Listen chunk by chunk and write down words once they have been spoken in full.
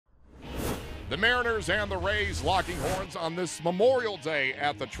The Mariners and the Rays locking horns on this Memorial Day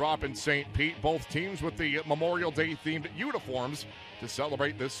at the Trop in St. Pete. Both teams with the Memorial Day themed uniforms to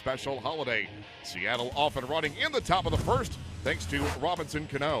celebrate this special holiday. Seattle off and running in the top of the first thanks to Robinson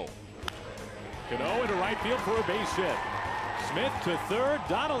Cano. Cano into right field for a base hit. Smith to third.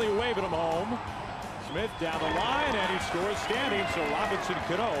 Donnelly waving him home. Smith down the line and he scores standing. So Robinson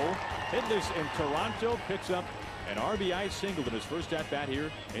Cano, hitless in Toronto, picks up an RBI single in his first at-bat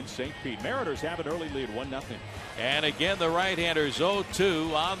here in St. Pete. Mariners have an early lead, 1-0. And again, the right-handers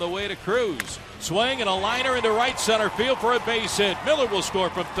 0-2 on the way to Cruz. Swing and a liner into right center field for a base hit. Miller will score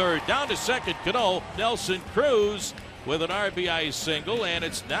from third. Down to second, Cano. Nelson Cruz with an RBI single, and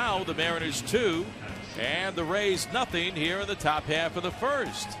it's now the Mariners 2 and the Rays nothing here in the top half of the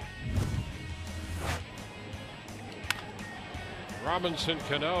first. Robinson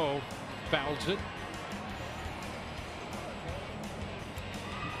Cano fouls it.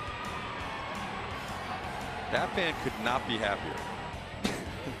 That man could not be happier.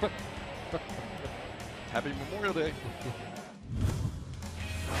 Happy Memorial Day.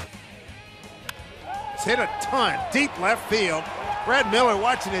 It's hit a ton, deep left field. Brad Miller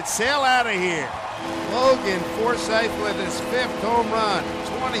watching it sail out of here. Logan Forsythe with his 5th home run,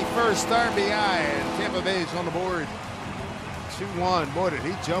 21st RBI, and Tampa Bay's on the board. 2-1. Boy, did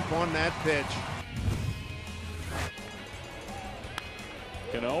he jump on that pitch.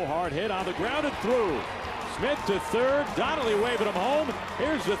 Cano, hard hit on the ground and through. Smith to third. Donnelly waving him home.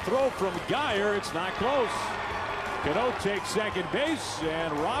 Here's the throw from Geyer. It's not close. Cano takes second base,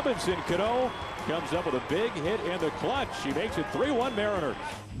 and Robinson Cano comes up with a big hit in the clutch. He makes it 3-1 Mariners.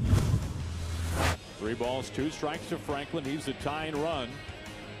 3 balls, 2 strikes to Franklin. He's the tying run.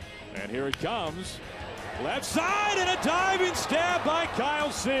 And here it comes. Left side and a diving stab by Kyle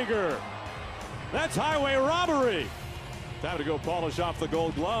Seager. That's highway robbery. Time to go polish off the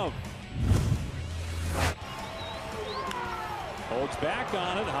Gold Glove. Holds back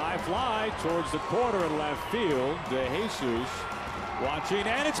on it, high fly towards the corner in left field. De Jesus watching,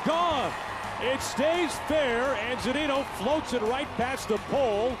 and it's gone. It stays fair, and Zunino floats it right past the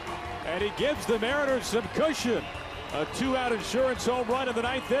pole, and he gives the Mariners some cushion. A 2-out insurance home run in the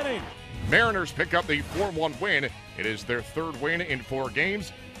 9th inning. Mariners pick up the 4-1 win. It is their 3rd win in 4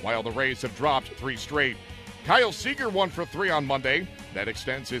 games, while the Rays have dropped 3 straight. Kyle Seager 1 for 3 on Monday. That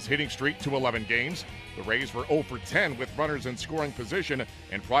extends his hitting streak to 11 games. The Rays were 0 for 10 with runners in scoring position,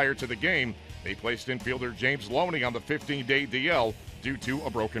 and prior to the game, they placed infielder James Loney on the 15-day DL due to a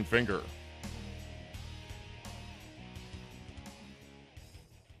broken finger.